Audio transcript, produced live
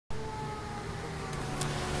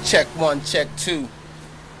Check one, check two.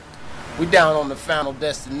 We down on the final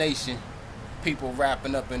destination. People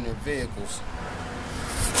wrapping up in their vehicles.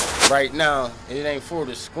 Right now, it ain't for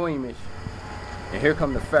the squeamish. And here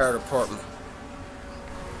come the fire department.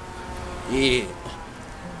 Yeah.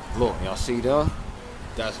 Look, y'all see them?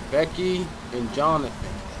 That's Becky and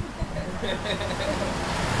Jonathan.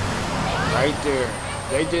 Right there.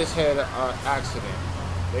 They just had an accident.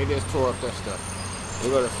 They just tore up their stuff. We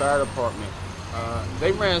go to the fire department.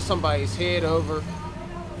 They ran somebody's head over.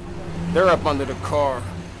 They're up under the car.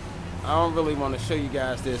 I don't really want to show you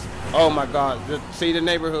guys this. Oh my God. See, the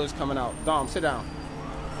neighborhood's coming out. Dom, sit down.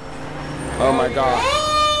 Oh my God.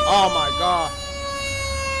 Oh my God.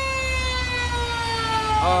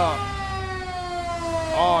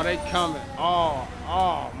 Oh, they coming.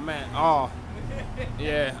 Oh man. Oh.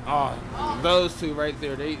 Yeah. Oh. Those two right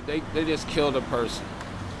there, they just killed a person.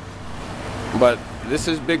 But this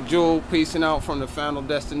is Big Jewel peacing out from the final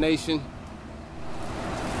destination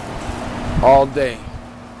all day.